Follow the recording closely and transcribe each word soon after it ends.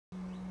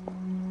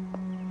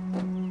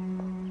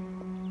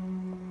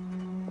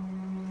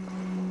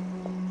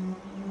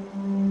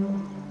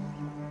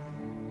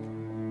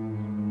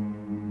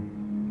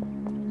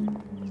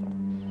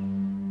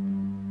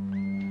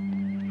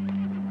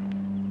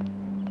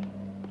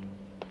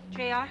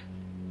JR?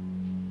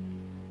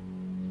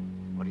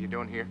 What are you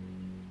doing here?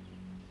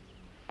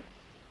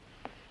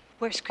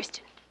 Where's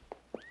Kristen?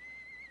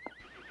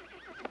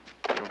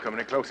 Don't come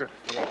any closer.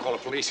 You won't call the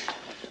police.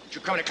 Don't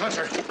you come any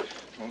closer.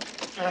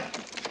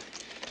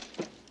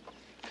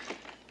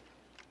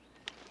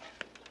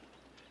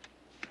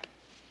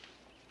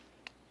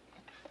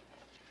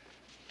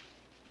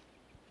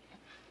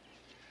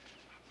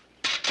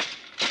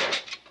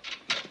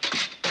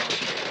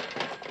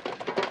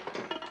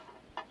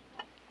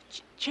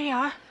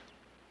 JR?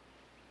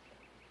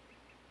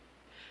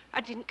 I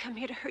didn't come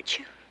here to hurt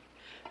you.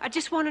 I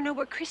just want to know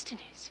where Kristen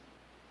is.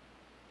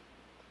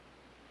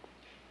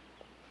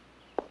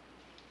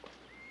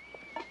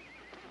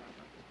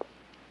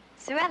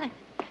 Sue Ellen,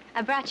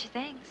 I brought you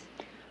things.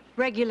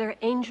 Regular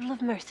angel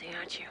of mercy,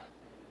 aren't you?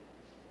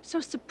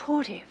 So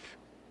supportive.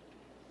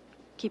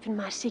 Keeping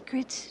my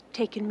secrets,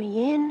 taking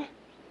me in.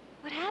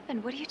 What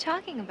happened? What are you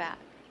talking about?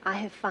 I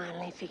have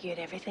finally figured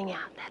everything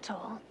out, that's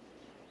all.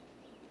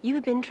 You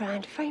have been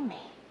trying to frame me.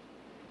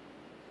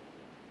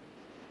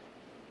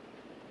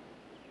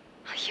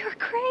 Oh, you're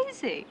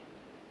crazy.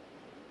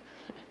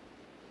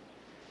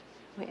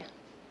 Well,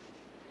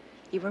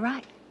 you were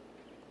right.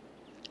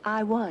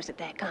 I was at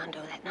that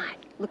condo that night,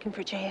 looking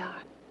for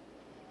JR.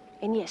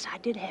 And yes, I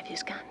did have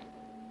his gun.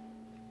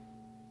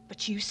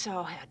 But you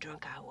saw how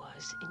drunk I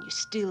was, and you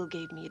still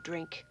gave me a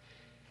drink,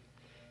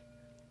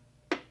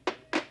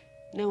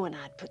 knowing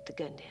I'd put the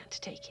gun down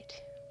to take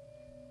it.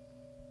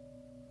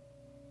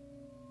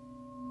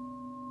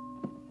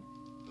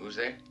 Who's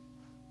there?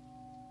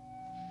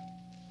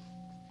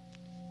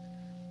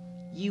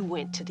 You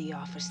went to the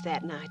office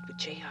that night with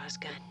JR's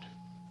gun.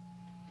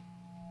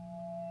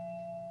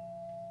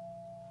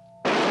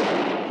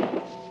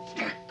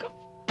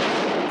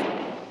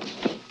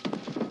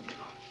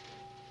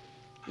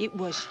 It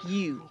was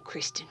you,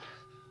 Kristen,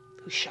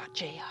 who shot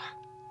JR.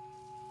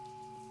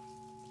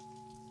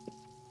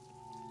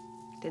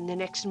 Then the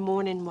next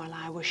morning while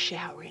I was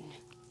showering,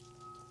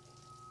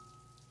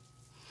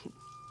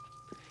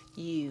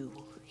 you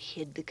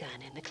hid the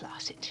gun in the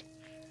closet.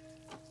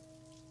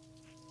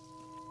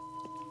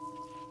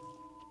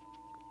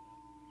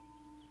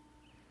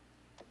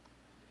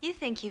 You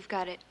think you've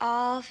got it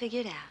all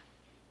figured out.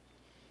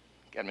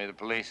 Get me the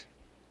police.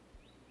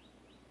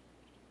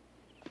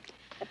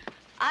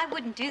 I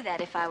wouldn't do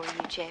that if I were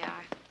you,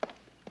 JR.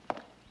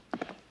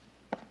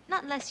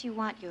 Not unless you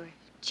want your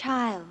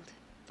child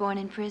born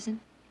in prison.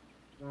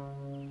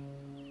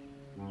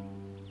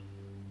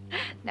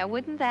 Now,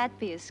 wouldn't that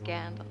be a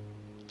scandal?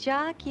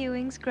 Jock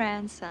Ewing's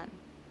grandson.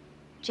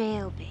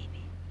 Jail baby.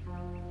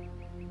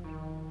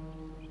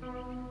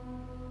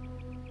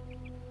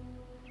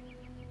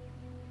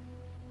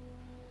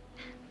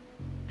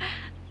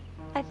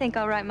 I think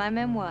I'll write my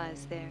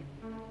memoirs there.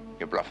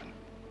 You're bluffing.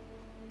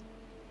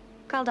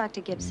 Call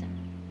Dr. Gibson.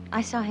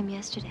 I saw him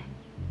yesterday.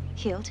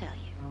 He'll tell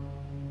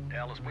you.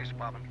 Alice, please,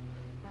 Poppin'.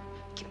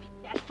 Give me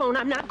that phone.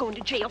 I'm not going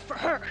to jail for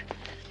her.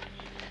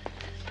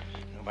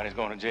 Nobody's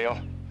going to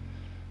jail.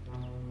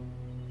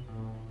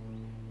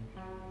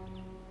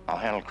 I'll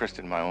handle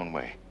Kristen my own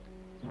way.